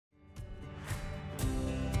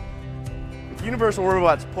With Universal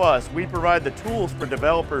Robots Plus, we provide the tools for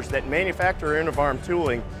developers that manufacture end-of-arm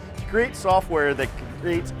tooling to create software that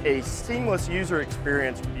creates a seamless user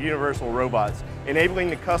experience with Universal Robots,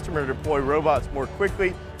 enabling the customer to deploy robots more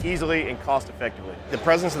quickly, easily, and cost-effectively. The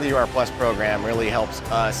presence of the UR Plus program really helps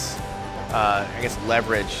us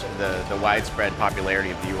leverage the widespread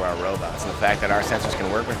popularity of the UR robots. And the fact that our sensors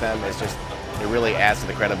can work with them it really adds to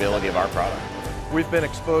the credibility of our product. We've been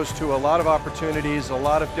exposed to a lot of opportunities, a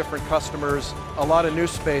lot of different customers, a lot of new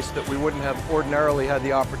space that we wouldn't have ordinarily had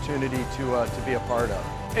the opportunity to be a part of.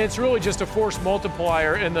 And it's really just a force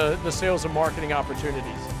multiplier in the sales and marketing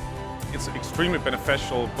opportunities. It's extremely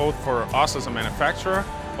beneficial both for us as a manufacturer,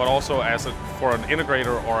 but also for an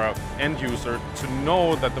integrator or an end user to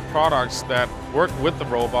know that the products that work with the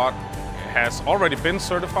robot has already been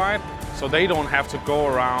certified, so they don't have to go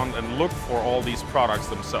around and look for all these products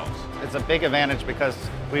themselves. It's a big advantage because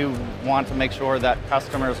we want to make sure that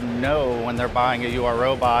customers know when they're buying a UR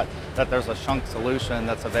robot that there's a shrunk solution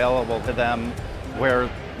that's available to them where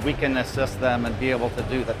we can assist them and be able to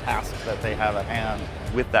do the tasks that they have at hand.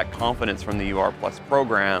 With that confidence from the UR Plus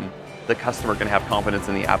program, the customer can have confidence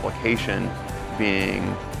in the application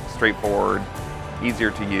being straightforward,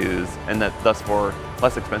 easier to use, and that thus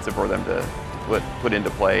less expensive for them to put into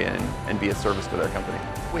play and be a service to their company.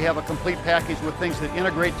 We have a complete package with things that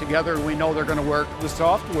integrate together and we know they're going to work. The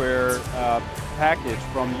software package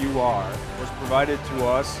from UR was provided to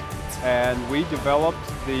us, and we developed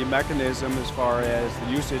the mechanism as far as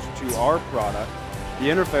the usage to our product. The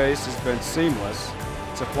interface has been seamless.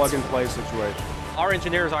 It's a plug-and-play situation. Our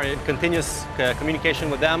engineers are in continuous communication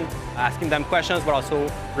with them, asking them questions, but also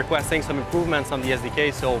requesting some improvements on the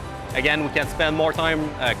SDK. So again, we can spend more time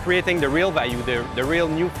creating the real value, the real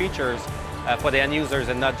new features for the end users,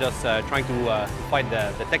 and not just trying to fight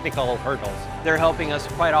the technical hurdles. They're helping us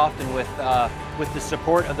quite often with the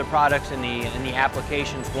support of the products and the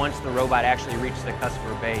applications once the robot actually reaches the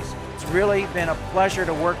customer base. It's really been a pleasure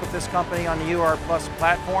to work with this company on the UR Plus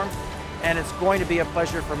platform, and it's going to be a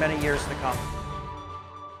pleasure for many years to come.